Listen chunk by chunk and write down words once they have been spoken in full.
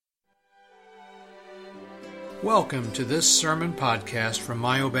Welcome to this sermon podcast from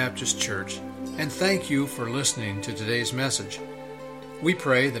Mayo Baptist Church, and thank you for listening to today's message. We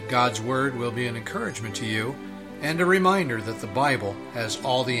pray that God's Word will be an encouragement to you and a reminder that the Bible has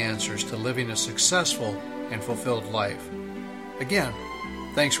all the answers to living a successful and fulfilled life. Again,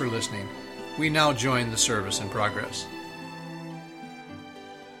 thanks for listening. We now join the service in progress.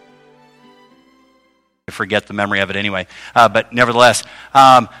 I forget the memory of it anyway, but nevertheless,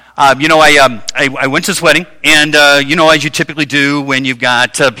 I went to this wedding, and as you typically do when you've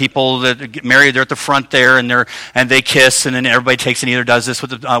got people that get married, they're at the front there, and they kiss, and then everybody takes and either does this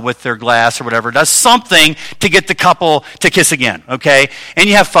with their glass or whatever, does something to get the couple to kiss again, okay? And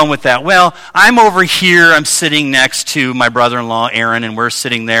you have fun with that. Well, I'm over here, I'm sitting next to my brother-in-law, Aaron, and we're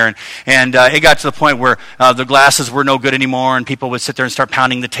sitting there, and it got to the point where the glasses were no good anymore, and people would sit there and start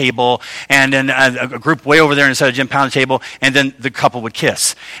pounding the table, and then a group way over there instead of Jim pound the table, and then the couple would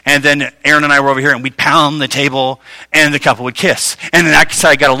kiss. And then Aaron and I were over here, and we'd pound the table, and the couple would kiss. And then that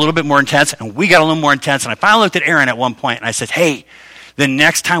side got a little bit more intense, and we got a little more intense. And I finally looked at Aaron at one point, and I said, hey, the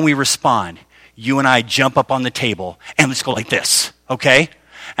next time we respond, you and I jump up on the table, and let's go like this, okay?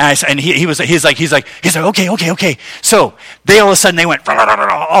 And he's like, okay. So they all of a sudden, they went,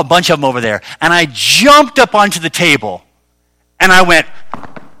 a bunch of them over there. And I jumped up onto the table, and I went,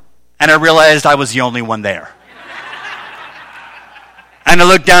 and I realized I was the only one there. And I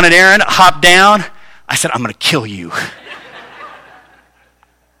looked down at Aaron, hopped down. I said, I'm going to kill you.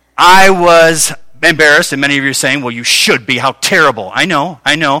 I was embarrassed, and many of you are saying, well, you should be. How terrible. I know.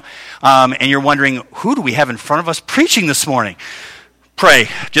 And you're wondering, who do we have in front of us preaching this morning? Pray.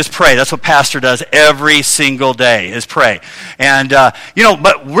 Just pray. That's what pastor does every single day, is pray. And,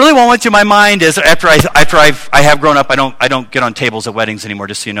 but really what went through my mind is after I have grown up, I don't get on tables at weddings anymore,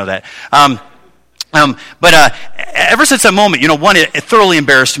 just so you know that. But ever since that moment, one, it thoroughly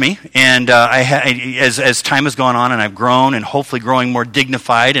embarrassed me, and as time has gone on and I've grown and hopefully growing more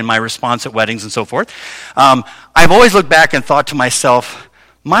dignified in my response at weddings and so forth, I've always looked back and thought to myself,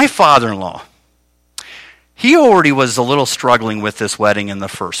 my father-in-law, he already was a little struggling with this wedding in the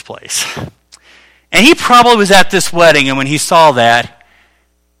first place. And he probably was at this wedding, and when he saw that,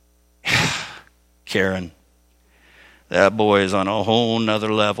 Karen, that boy is on a whole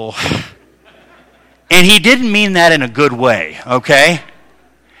nother level. And he didn't mean that in a good way, okay?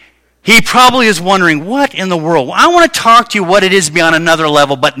 He probably is wondering, what in the world? Well, I want to talk to you what it is to be on another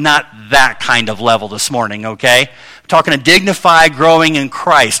level, but not that kind of level this morning, okay? I'm talking a dignified, growing in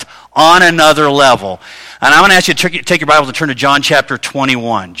Christ on another level. And I'm going to ask you to take your Bibles and turn to John chapter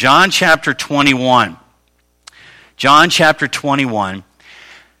 21. John chapter 21. John chapter 21.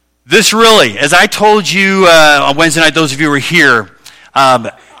 This really, as I told you on Wednesday night, those of you who were here,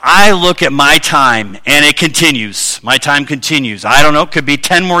 I look at my time, and it continues. My time continues. I don't know, it could be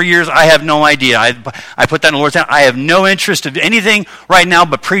 10 more years. I have no idea. I put that in the Lord's hand. I have no interest of anything right now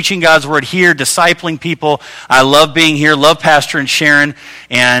but preaching God's Word here, discipling people. I love being here, love Pastor and Sharon,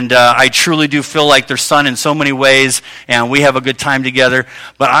 and I truly do feel like their son in so many ways, and we have a good time together.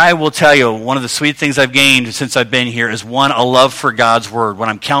 But I will tell you, one of the sweet things I've gained since I've been here is, one, a love for God's Word. When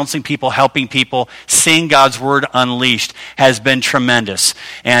I'm counseling people, helping people, seeing God's Word unleashed has been tremendous.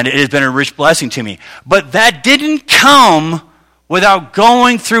 And it has been a rich blessing to me. But that didn't come without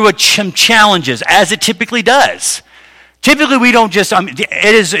going through some challenges, as it typically does. Typically, we don't just,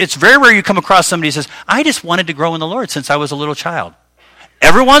 it's very rare you come across somebody who says, I just wanted to grow in the Lord since I was a little child.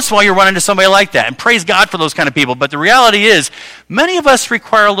 Every once in a while, you run into somebody like that, and praise God for those kind of people. But the reality is, many of us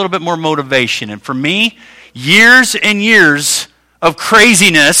require a little bit more motivation. And for me, years and years of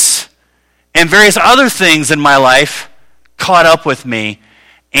craziness and various other things in my life caught up with me.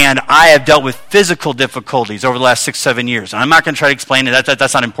 And I have dealt with physical difficulties over the last 6-7 years. And I'm not going to try to explain it.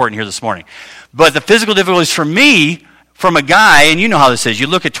 That's not important here this morning. But the physical difficulties for me, from a guy, and you know how this is. You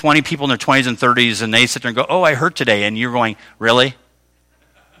look at 20 people in their 20s and 30s, and they sit there and go, oh, I hurt today. And you're going, really?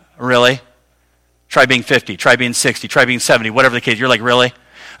 Really? Try being 50. Try being 60. Try being 70. Whatever the case. You're like, really?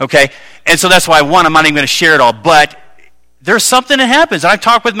 Okay? And so that's why, one, I'm not even going to share it all. But there's something that happens. I've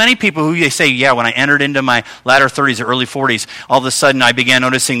talked with many people who they say, yeah, when I entered into my latter 30s or early 40s, all of a sudden I began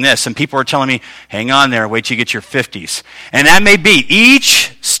noticing this. And people are telling me, hang on there, wait till you get your 50s. And that may be.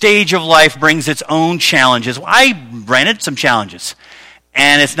 Each stage of life brings its own challenges. Well, I ran into some challenges.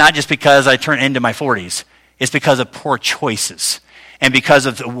 And it's not just because I turned into my 40s. It's because of poor choices. And because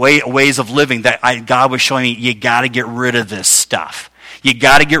of the ways of living that God was showing me, you got to get rid of this stuff. You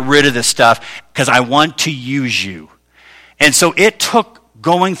got to get rid of this stuff because I want to use you. And so it took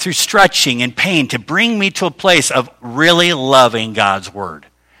going through stretching and pain to bring me to a place of really loving God's Word.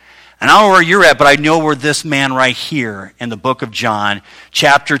 And I don't know where you're at, but I know where this man right here in the book of John,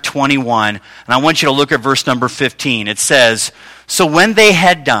 chapter 21, and I want you to look at verse number 15. It says, "So when they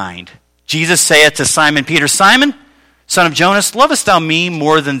had dined, Jesus saith to Simon Peter, Simon, son of Jonas, lovest thou me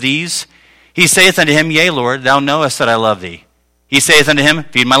more than these? He saith unto him, Yea, Lord, thou knowest that I love thee. He saith unto him,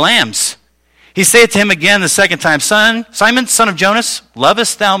 Feed my lambs. He saith to him again the second time, Simon, son of Jonas,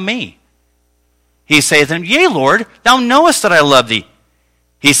 lovest thou me? He saith unto him, Yea, Lord, thou knowest that I love thee.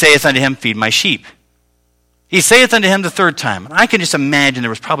 He saith unto him, Feed my sheep. He saith unto him the third time," and I can just imagine there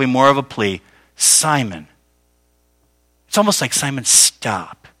was probably more of a plea, "Simon." It's almost like, Simon,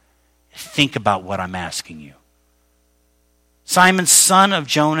 stop. Think about what I'm asking you. "Simon, son of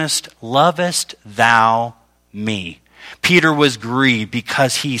Jonas, lovest thou me?" Peter was grieved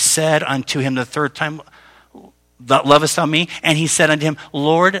because he said unto him the third time, "Lovest thou me?" And he said unto him,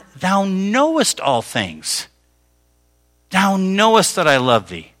 "Lord, thou knowest all things. Thou knowest that I love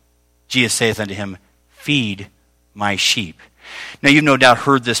thee." Jesus saith unto him, "Feed my sheep." Now, you've no doubt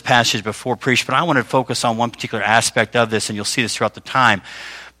heard this passage before preached, but I want to focus on one particular aspect of this, and you'll see this throughout the time.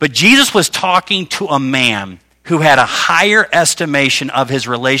 But Jesus was talking to a man who had a higher estimation of his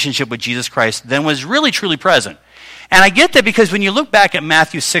relationship with Jesus Christ than was really truly present. And I get that because when you look back at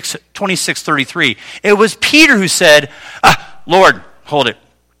Matthew 26:33, it was Peter who said, "Lord, hold it.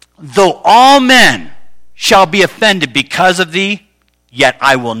 Though all men shall be offended because of thee, yet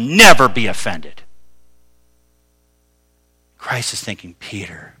I will never be offended." Christ is thinking,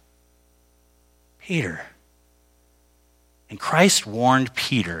 Peter. And Christ warned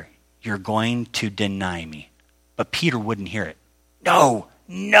Peter, "You're going to deny me." But Peter wouldn't hear it. No.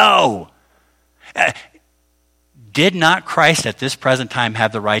 Did not Christ at this present time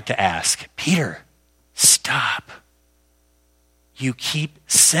have the right to ask, "Peter, stop. You keep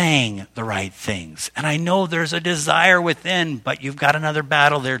saying the right things. And I know there's a desire within, but you've got another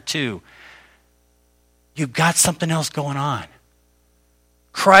battle there too. You've got something else going on."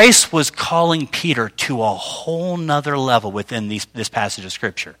 Christ was calling Peter to a whole nother level within this passage of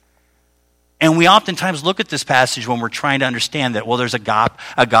Scripture. And we oftentimes look at this passage when we're trying to understand that, well, there's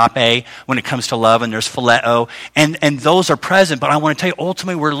agape when it comes to love, and there's phileo, and those are present. But I want to tell you,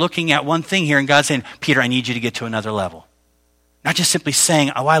 ultimately, we're looking at one thing here, and God's saying, "Peter, I need you to get to another level." Not just simply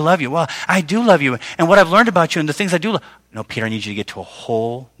saying, "Oh, I love you." Well, I do love you, and what I've learned about you and the things I do love. No, Peter, I need you to get to a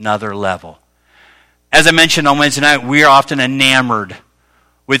whole nother level. As I mentioned on Wednesday night, we are often enamored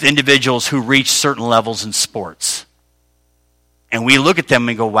with individuals who reach certain levels in sports. And we look at them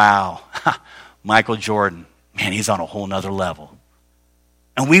and go, "Wow, Michael Jordan, man, he's on a whole nother level."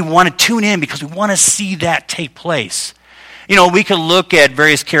 And we want to tune in because we want to see that take place. You know, we could look at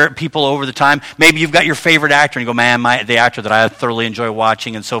various people over the time. Maybe you've got your favorite actor and you go, "Man, the actor that I thoroughly enjoy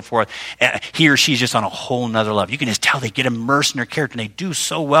watching," and so forth. He or she's just on a whole nother level. You can just tell they get immersed in their character and they do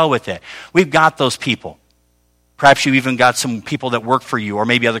so well with it. We've got those people. Perhaps you even got some people that work for you or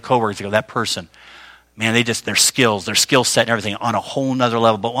maybe other coworkers that go, "That person, man, their skill set and everything on a whole nother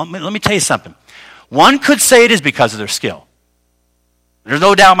level." But let me tell you something. One could say it is because of their skill. There's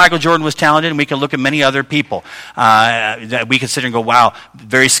no doubt Michael Jordan was talented, and we can look at many other people that we consider and go, "Wow,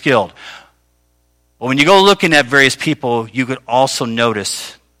 very skilled." But when you go looking at various people, you could also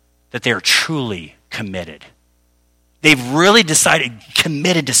notice that they are truly committed. They've really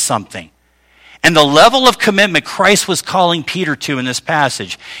committed to something. And the level of commitment Christ was calling Peter to in this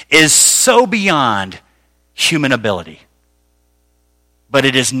passage is so beyond human ability. But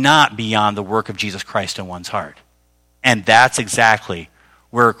it is not beyond the work of Jesus Christ in one's heart. And that's exactly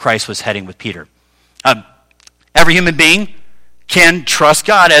where Christ was heading with Peter. Every human being can trust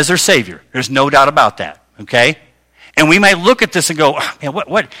God as their Savior. There's no doubt about that, okay? And we might look at this and go, "Man,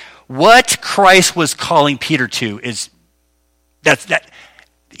 what Christ was calling Peter to is that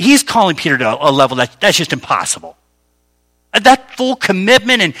he's calling Peter to a level that's just impossible." That full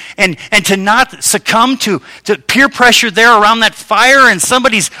commitment and to not succumb to peer pressure there around that fire and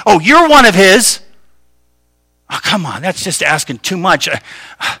somebody's, "Oh, you're one of his." Oh, come on, that's just asking too much.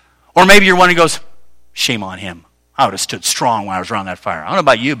 Or maybe you're one who goes, "Shame on him. I would have stood strong when I was around that fire." I don't know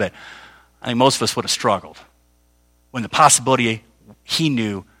about you, but I think most of us would have struggled. When the possibility, he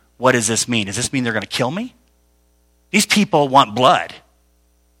knew, what does this mean? Does this mean they're going to kill me? These people want blood.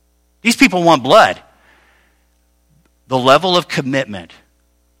 These people want blood. The level of commitment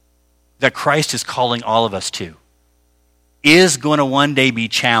that Christ is calling all of us to is going to one day be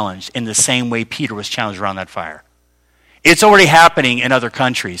challenged in the same way Peter was challenged around that fire. It's already happening in other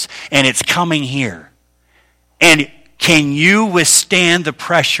countries, and it's coming here. And can you withstand the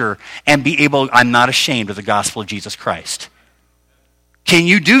pressure and be able, "I'm not ashamed of the gospel of Jesus Christ"? Can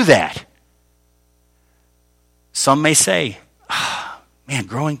you do that? Some may say, Man,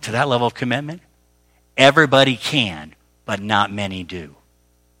 growing to that level of commitment, everybody can, but not many do.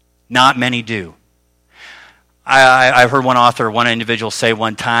 Not many do. I've heard one individual say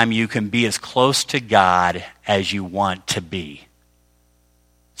one time, you can be as close to God as you want to be.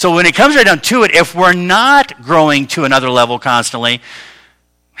 So when it comes right down to it, if we're not growing to another level constantly,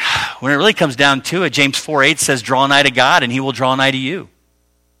 when it really comes down to it, James 4:8 says, draw nigh to God and he will draw nigh to you.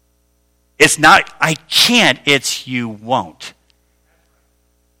 It's not, I can't, it's you won't.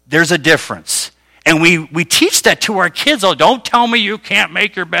 There's a difference. And we teach that to our kids. Oh, don't tell me you can't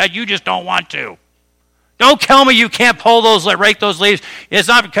make your bed, you just don't want to. Don't tell me you can't rake those leaves. It's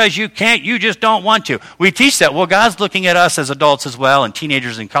not because you can't, you just don't want to. We teach that. Well, God's looking at us as adults as well, and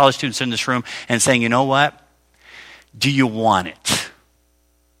teenagers and college students in this room, and saying, you know what? Do you want it?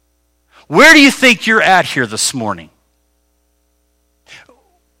 Where do you think you're at here this morning?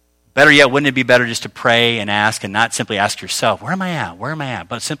 Better yet, wouldn't it be better just to pray and ask and not simply ask yourself, where am I at? Where am I at?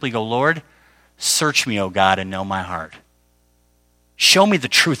 But simply go, Lord, search me, O God, and know my heart. Show me the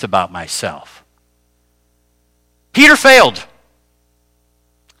truth about myself. Peter failed.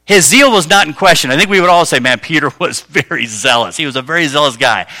 His zeal was not in question. I think we would all say, man, Peter was very zealous. He was a very zealous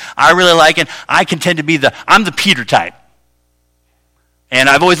guy. I really like it. I can tend to be I'm the Peter type. And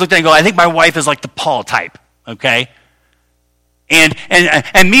I've always looked at it and go, I think my wife is like the Paul type, okay? And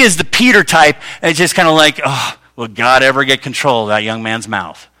me as the Peter type, it's just kind of like, oh, will God ever get control of that young man's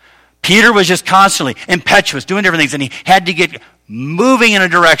mouth? Peter was just constantly impetuous, doing different things, and he had to get moving in a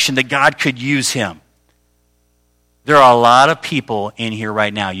direction that God could use him. There are a lot of people in here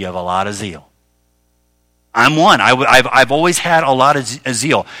right now, you have a lot of zeal. I'm one. I've always had a lot of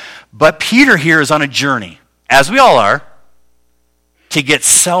zeal. But Peter here is on a journey, as we all are, to get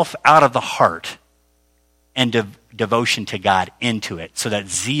self out of the heart and devotion to God into it, so that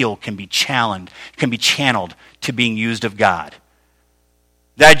zeal can be channeled to being used of God.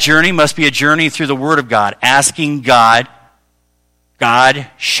 That journey must be a journey through the Word of God, asking God,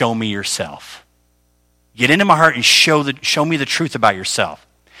 show me yourself. Get into my heart and show me the truth about yourself.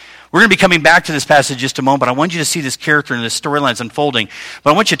 We're going to be coming back to this passage in just a moment, but I want you to see this character and this storyline that's unfolding.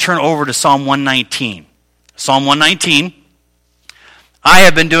 But I want you to turn over to Psalm 119. Psalm 119. I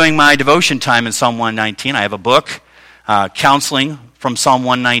have been doing my devotion time in Psalm 119. I have a book, Counseling from Psalm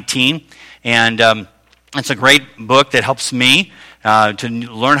 119, and it's a great book that helps me to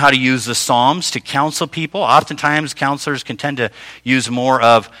learn how to use the Psalms to counsel people. Oftentimes, counselors can tend to use more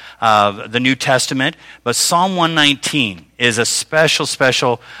of the New Testament, but Psalm 119 is a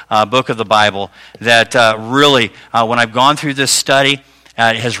special book of the Bible that really, when I've gone through this study,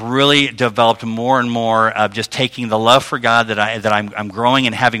 it has really developed more and more of just taking the love for God that I'm growing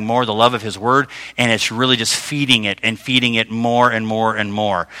and having more of the love of His Word, and it's really just feeding it more and more and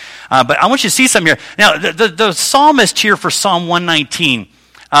more. But I want you to see something here. Now, the psalmist here for Psalm 119,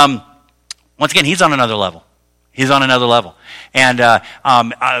 once again, he's on another level. He's on another level. And a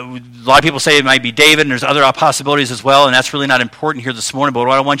lot of people say it might be David, and there's other possibilities as well, and that's really not important here this morning. But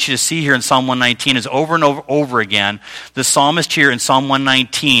what I want you to see here in Psalm 119 is over and over again, the psalmist here in Psalm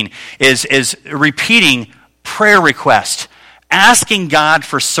 119 is repeating prayer requests, asking God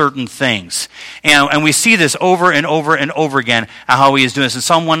for certain things. And we see this over and over and over again, how he is doing this. In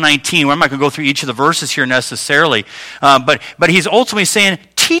Psalm 119, I'm not going to go through each of the verses here necessarily, but he's ultimately saying,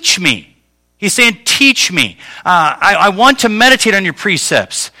 teach me. He's saying, teach me. I want to meditate on your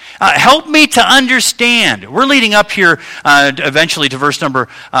precepts. Help me to understand. We're leading up here eventually to verse number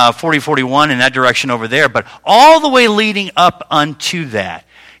 40, 41 in that direction over there, but all the way leading up unto that.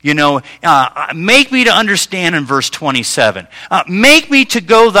 Make me to understand in verse 27. Make me to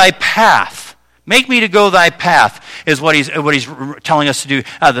go thy path. Make me to go thy path is what he's telling us to do.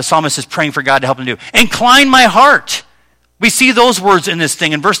 The psalmist is praying for God to help him do. Incline my heart. We see those words in this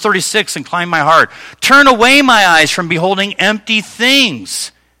thing. In verse 36, incline my heart. Turn away my eyes from beholding empty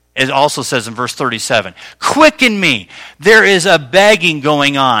things. It also says in verse 37, quicken me. There is a begging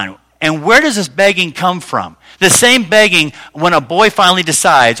going on. And where does this begging come from? The same begging when a boy finally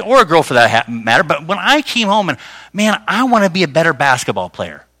decides, or a girl for that matter, but when I came home and, man, I want to be a better basketball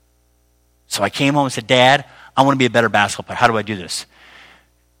player. So I came home and said, Dad, I want to be a better basketball player. How do I do this?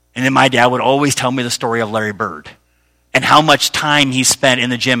 And then my dad would always tell me the story of Larry Bird, and how much time he spent in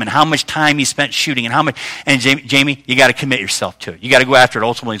the gym, and how much time he spent shooting, and Jamie, you got to commit yourself to it. You got to go after it,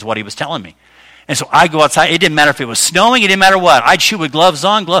 ultimately, is what he was telling me. And so I go outside. It didn't matter if it was snowing. It didn't matter what. I'd shoot with gloves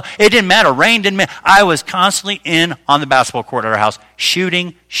on. It didn't matter. Rain didn't matter. I was constantly on the basketball court at our house,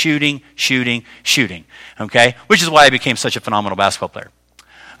 shooting. Okay? Which is why I became such a phenomenal basketball player.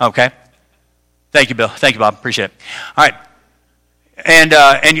 Okay? Thank you, Bill. Thank you, Bob. Appreciate it. All right. And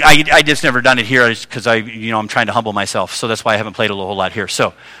I just never done it here because I'm trying to humble myself. So that's why I haven't played a whole lot here.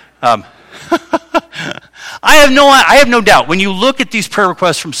 So I have no doubt when you look at these prayer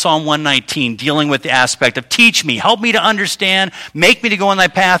requests from Psalm 119 dealing with the aspect of teach me, help me to understand, make me to go on thy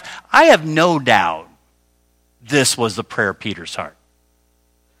path, I have no doubt this was the prayer of Peter's heart.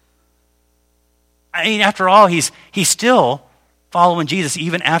 I mean, after all, he's still following Jesus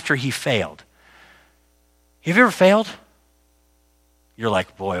even after he failed. Have you ever failed? You're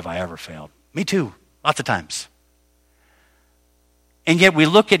like, boy, have I ever failed. Me too, lots of times. And yet we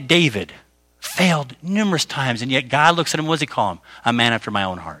look at David, failed numerous times, and yet God looks at him, what does he call him? A man after my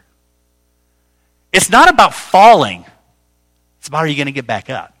own heart. It's not about falling. It's about, are you going to get back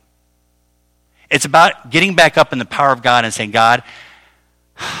up? It's about getting back up in the power of God and saying, God,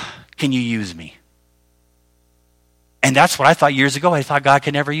 can you use me? And that's what I thought years ago. I thought God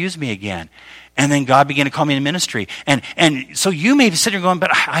could never use me again. And then God began to call me into ministry. And so you may be sitting there going,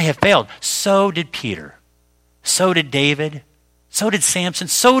 but I have failed. So did Peter. So did David. So did Samson.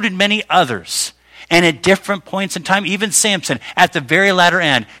 So did many others. And at different points in time, even Samson, at the very latter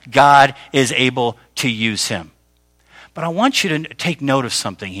end, God is able to use him. But I want you to take note of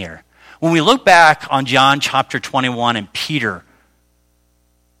something here. When we look back on John chapter 21 and Peter,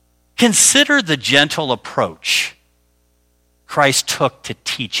 consider the gentle approach Christ took to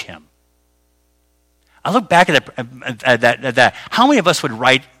teach him. I look back at that. How many of us would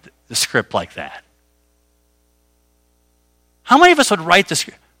write the script like that? How many of us would write the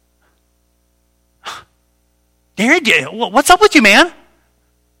script? Darren, what's up with you, man?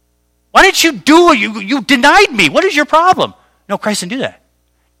 Why didn't you do it? You denied me. What is your problem? No, Christ didn't do that.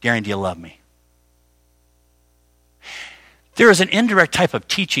 Darren, do you love me? There is an indirect type of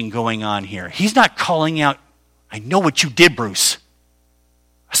teaching going on here. He's not calling out, I know what you did, Bruce.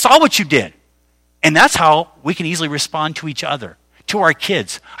 I saw what you did. And that's how we can easily respond to each other, to our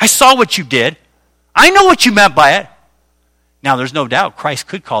kids. I saw what you did. I know what you meant by it. Now, there's no doubt Christ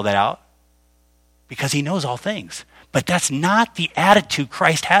could call that out because he knows all things. But that's not the attitude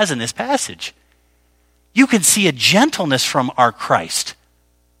Christ has in this passage. You can see a gentleness from our Christ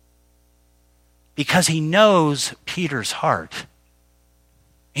because he knows Peter's heart.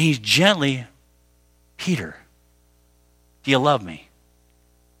 And he's gently, Peter, do you love me?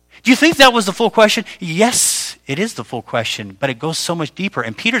 Do you think that was the full question? Yes, it is the full question, but it goes so much deeper.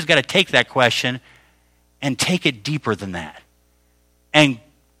 And Peter's got to take that question and take it deeper than that. And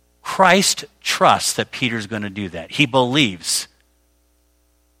Christ trusts that Peter's going to do that. He believes.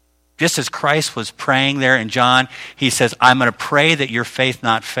 Just as Christ was praying there in John, he says, I'm going to pray that your faith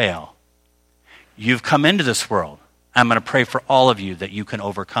not fail. You've come into this world. I'm going to pray for all of you that you can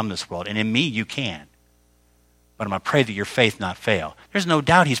overcome this world. And in me, you can. But I'm going to pray that your faith not fail. There's no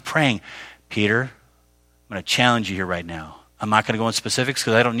doubt he's praying, Peter, I'm going to challenge you here right now. I'm not going to go into specifics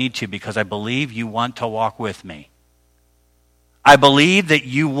because I don't need to, because I believe you want to walk with me. I believe that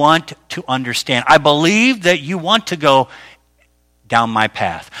you want to understand. I believe that you want to go down my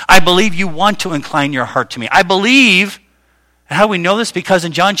path. I believe you want to incline your heart to me. I believe, and how do we know this? Because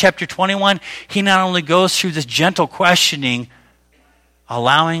in John chapter 21, he not only goes through this gentle questioning,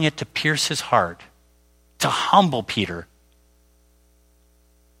 allowing it to pierce his heart, to humble Peter.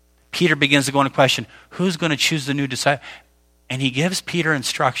 Peter begins to go into question, who's going to choose the new disciple? And he gives Peter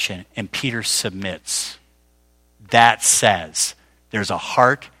instruction, and Peter submits. That says there's a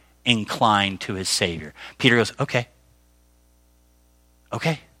heart inclined to his Savior. Peter goes, okay.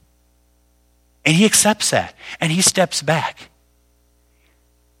 And he accepts that, and he steps back.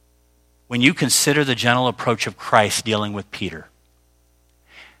 When you consider the gentle approach of Christ dealing with Peter,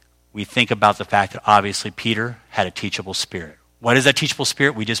 we think about the fact that obviously Peter had a teachable spirit. What is that teachable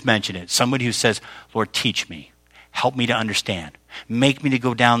spirit? We just mentioned it. Somebody who says, Lord, teach me. Help me to understand. Make me to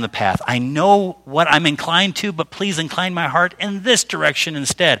go down the path. I know what I'm inclined to, but please incline my heart in this direction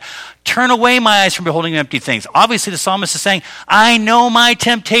instead. Turn away my eyes from beholding empty things. Obviously, the psalmist is saying, I know my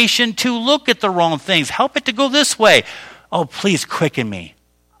temptation to look at the wrong things. Help it to go this way. Oh, please quicken me.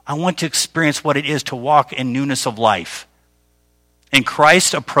 I want to experience what it is to walk in newness of life. In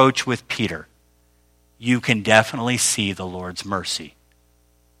Christ's approach with Peter, you can definitely see the Lord's mercy.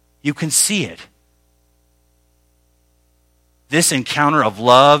 You can see it. This encounter of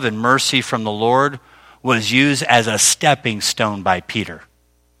love and mercy from the Lord was used as a stepping stone by Peter.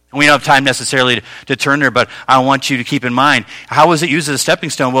 And we don't have time necessarily to turn there, but I want you to keep in mind, how was it used as a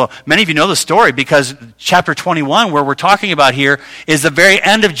stepping stone? Well, many of you know the story because chapter 21, where we're talking about here, is the very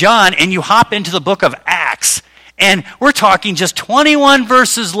end of John, and you hop into the book of Acts. And we're talking just 21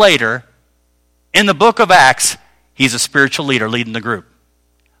 verses later, in the book of Acts, he's a spiritual leader leading the group.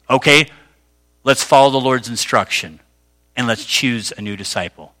 Okay, let's follow the Lord's instruction. and let's choose a new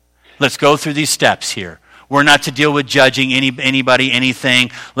disciple. Let's go through these steps here. We're not to deal with judging anybody,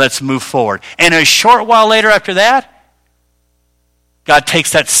 anything. Let's move forward. And a short while later after that, God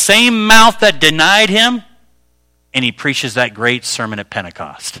takes that same mouth that denied him, and he preaches that great sermon at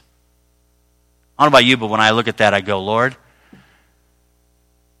Pentecost. I don't know about you, but when I look at that, I go, Lord,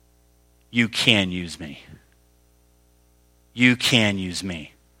 you can use me. You can use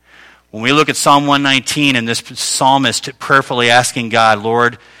me. When we look at Psalm 119 and this psalmist prayerfully asking God,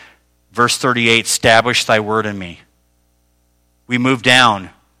 Lord, verse 38, establish thy word in me. We move down.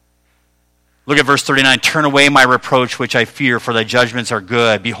 Look at verse 39. Turn away my reproach which I fear, for thy judgments are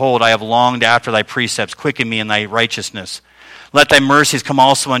good. Behold, I have longed after thy precepts. Quicken me in thy righteousness. Let thy mercies come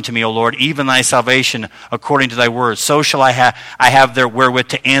also unto me, O Lord, even thy salvation according to thy word. So shall I have there wherewith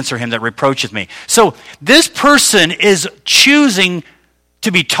to answer him that reproacheth me. So this person is choosing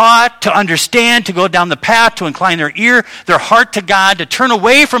to be taught, to understand, to go down the path, to incline their ear, their heart to God, to turn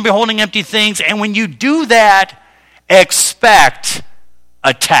away from beholding empty things. And when you do that, expect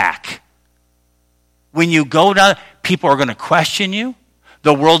attack. When you go down, people are going to question you.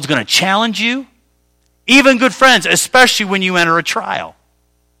 The world's going to challenge you. Even good friends, especially when you enter a trial.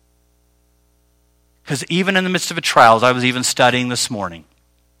 Because even in the midst of a trial, as I was even studying this morning,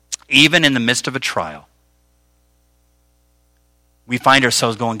 even in the midst of a trial, we find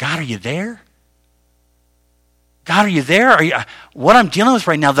ourselves going, God, are you there? God, are you there? What I'm dealing with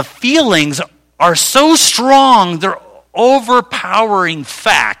right now, the feelings are so strong, they're overpowering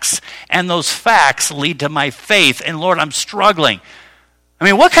facts, and those facts lead to my faith. And Lord, I'm struggling. I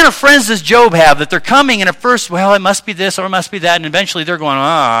mean, what kind of friends does Job have that they're coming and at first, well, it must be this or it must be that, and eventually they're going,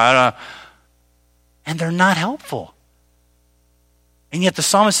 and they're not helpful. And yet the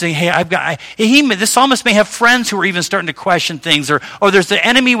psalmist is saying, hey, the psalmist may have friends who are even starting to question things, or there's the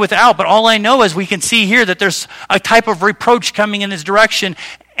enemy without, but all I know is we can see here that there's a type of reproach coming in his direction,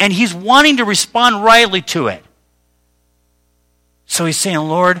 and he's wanting to respond rightly to it. So he's saying,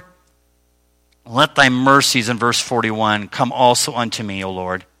 Lord, let thy mercies, in verse 41, come also unto me, O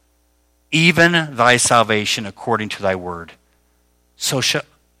Lord, even thy salvation according to thy word. So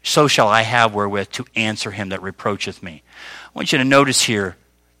shall I have wherewith to answer him that reproacheth me. I want you to notice here,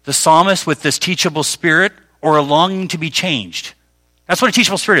 the psalmist with this teachable spirit or a longing to be changed. That's what a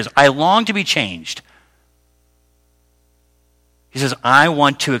teachable spirit is. I long to be changed. He says, I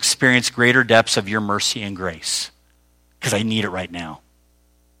want to experience greater depths of your mercy and grace because I need it right now.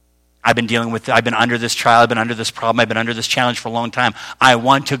 I've been under this trial, I've been under this problem, I've been under this challenge for a long time. I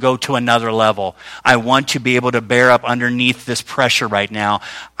want to go to another level. I want to be able to bear up underneath this pressure right now.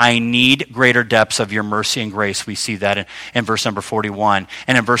 I need greater depths of your mercy and grace. We see that in verse number 41.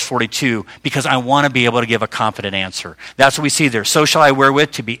 And in verse 42, because I want to be able to give a confident answer. That's what we see there. So shall I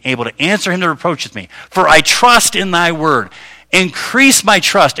wherewith to be able to answer him that reproacheth me. For I trust in thy word. Increase my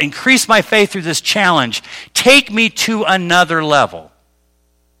trust, increase my faith through this challenge. Take me to another level.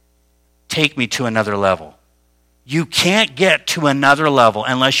 Take me to another level. You can't get to another level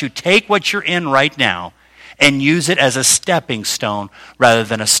unless you take what you're in right now and use it as a stepping stone rather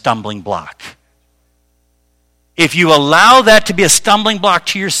than a stumbling block. If you allow that to be a stumbling block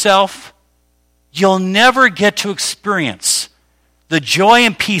to yourself, you'll never get to experience the joy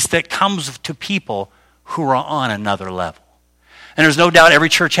and peace that comes to people who are on another level. And there's no doubt every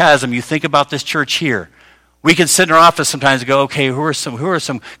church has them. You think about this church here. We can sit in our office sometimes and go, okay, who are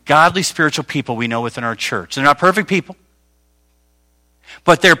some godly spiritual people we know within our church? They're not perfect people,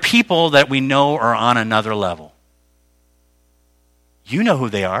 but they're people that we know are on another level. You know who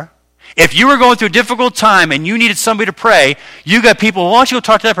they are. If you were going through a difficult time and you needed somebody to pray, you got people, why don't you go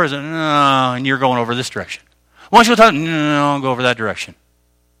talk to that person? No, and you're going over this direction. Why don't you go talk? No, I'll go over that direction.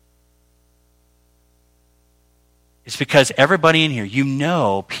 It's because everybody in here, you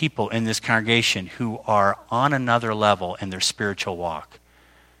know people in this congregation who are on another level in their spiritual walk.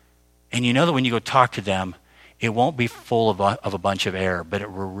 And you know that when you go talk to them, it won't be full of a bunch of air, but it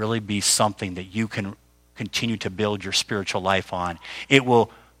will really be something that you can continue to build your spiritual life on. It will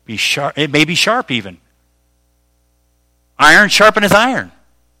be sharp. It may be sharp even. Iron sharpeneth iron.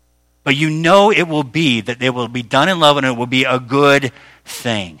 But you know it will be, that it will be done in love and it will be a good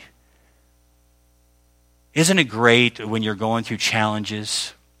thing. Isn't it great when you're going through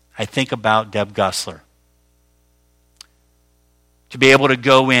challenges? I think about Deb Gussler. To be able to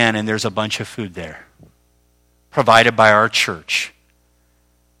go in and there's a bunch of food there, provided by our church.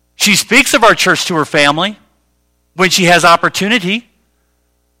 She speaks of our church to her family when she has opportunity,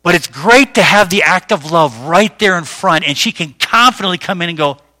 but it's great to have the act of love right there in front, and she can confidently come in and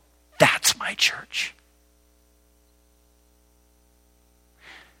go, that's my church.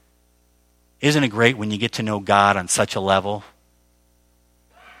 Isn't it great when you get to know God on such a level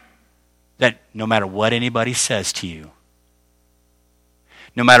that no matter what anybody says to you,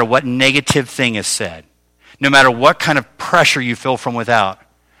 no matter what negative thing is said, no matter what kind of pressure you feel from without,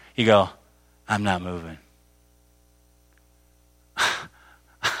 you go, I'm not moving.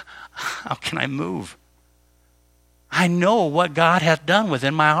 How can I move? I know what God hath done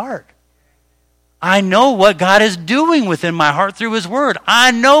within my heart. I know what God is doing within my heart through his word.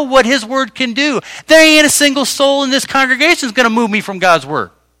 I know what his word can do. There ain't a single soul in this congregation that's going to move me from God's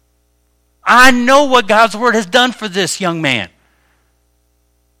word. I know what God's word has done for this young man.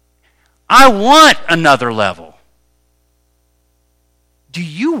 I want another level. Do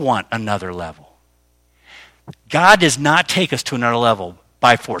you want another level? God does not take us to another level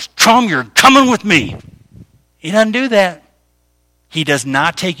by force. Tom, you're coming with me. He doesn't do that. He does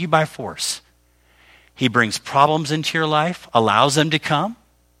not take you by force. He brings problems into your life, allows them to come,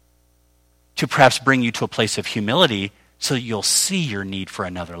 to perhaps bring you to a place of humility so that you'll see your need for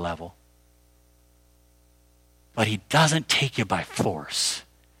another level. But he doesn't take you by force.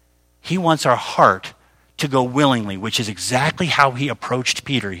 He wants our heart to go willingly, which is exactly how he approached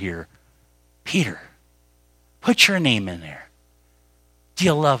Peter here. Peter, put your name in there. Do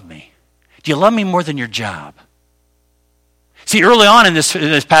you love me? Do you love me more than your job? See, early on in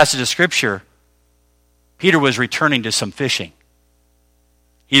this passage of Scripture, Peter was returning to some fishing.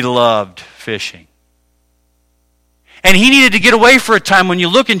 He loved fishing. And he needed to get away for a time. When you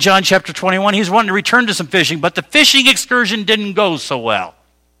look in John chapter 21, he's wanting to return to some fishing, but the fishing excursion didn't go so well.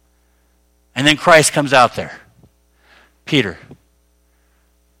 And then Christ comes out there. Peter,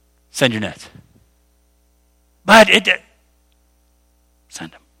 send your nets. But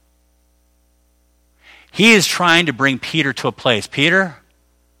send them. He is trying to bring Peter to a place. Peter,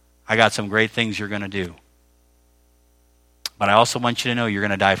 I got some great things you're going to do. But I also want you to know you're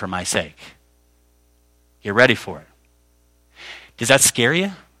going to die for my sake. Get ready for it. Does that scare you?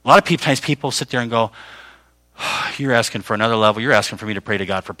 A lot of times people sit there and go, you're asking for another level. You're asking for me to pray to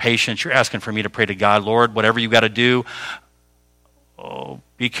God for patience. You're asking for me to pray to God, Lord, whatever you got to do. Oh,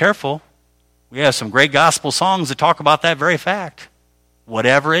 be careful. We have some great gospel songs that talk about that very fact.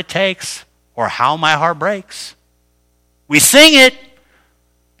 Whatever it takes, or how my heart breaks. We sing it,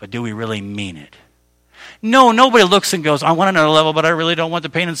 but do we really mean it? No, nobody looks and goes, I want another level, but I really don't want the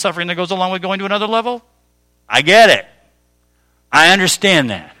pain and suffering that goes along with going to another level. I get it. I understand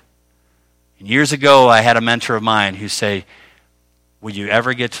that. And years ago, I had a mentor of mine who said, will you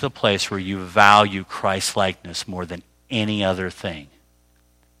ever get to the place where you value Christ-likeness more than any other thing?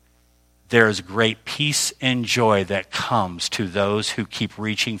 There is great peace and joy that comes to those who keep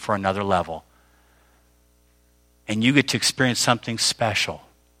reaching for another level. And you get to experience something special.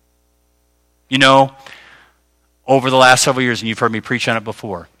 You know, over the last several years, and you've heard me preach on it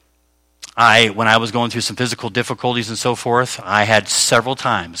before, when I was going through some physical difficulties and so forth, I had several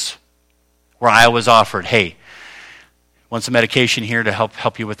times where I was offered, hey, want some medication here to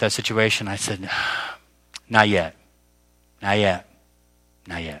help you with that situation? I said, not yet. Not yet.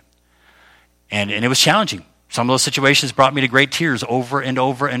 Not yet. And it was challenging. Some of those situations brought me to great tears over and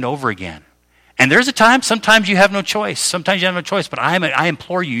over and over again. And there's a time, sometimes you have no choice. Sometimes you have no choice, but I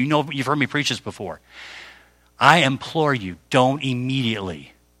implore you, you know, you've heard me preach this before. I implore you, don't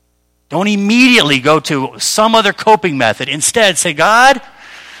immediately go to some other coping method. Instead, say, God,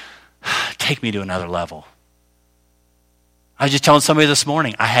 take me to another level. I was just telling somebody this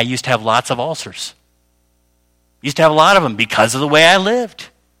morning, I used to have lots of ulcers. Used to have a lot of them because of the way I lived.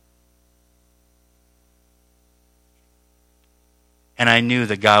 And I knew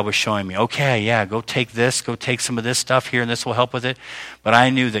that God was showing me, okay, yeah, go take some of this stuff here and this will help with it. But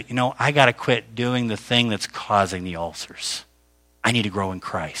I knew that, I got to quit doing the thing that's causing the ulcers. I need to grow in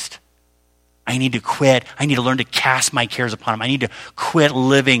Christ. I need to quit. I need to learn to cast my cares upon him. I need to quit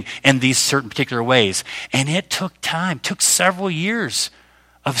living in these certain particular ways. And it took time, took several years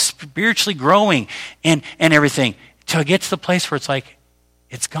of spiritually growing and everything to get to the place where it's like,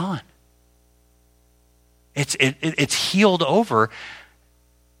 it's gone. It's healed over,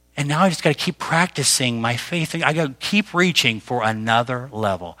 and now I just got to keep practicing my faith. I got to keep reaching for another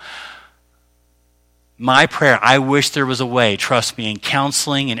level. My prayer, I wish there was a way, trust me, in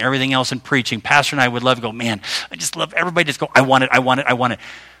counseling and everything else in preaching. Pastor and I would love to go, man, I just love everybody just go, I want it.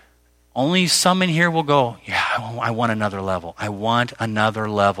 Only some in here will go, yeah, I want another level. I want another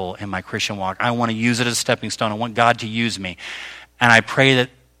level in my Christian walk. I want to use it as a stepping stone. I want God to use me. And I pray that,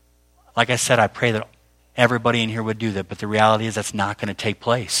 like I said, I pray that everybody in here would do that, but the reality is that's not going to take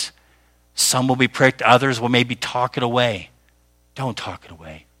place. Some will be pricked, others will maybe talk it away. Don't talk it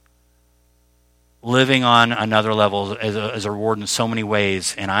away. living on another level is a reward in so many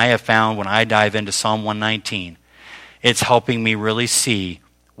ways. And I have found when I dive into Psalm 119, it's helping me really see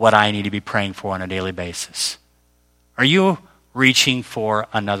what I need to be praying for on a daily basis. Are you reaching for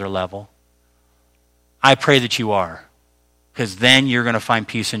another level? I pray that you are, because then you're going to find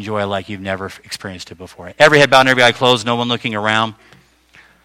peace and joy like you've never experienced it before. Every head bowed and every eye closed, no one looking around.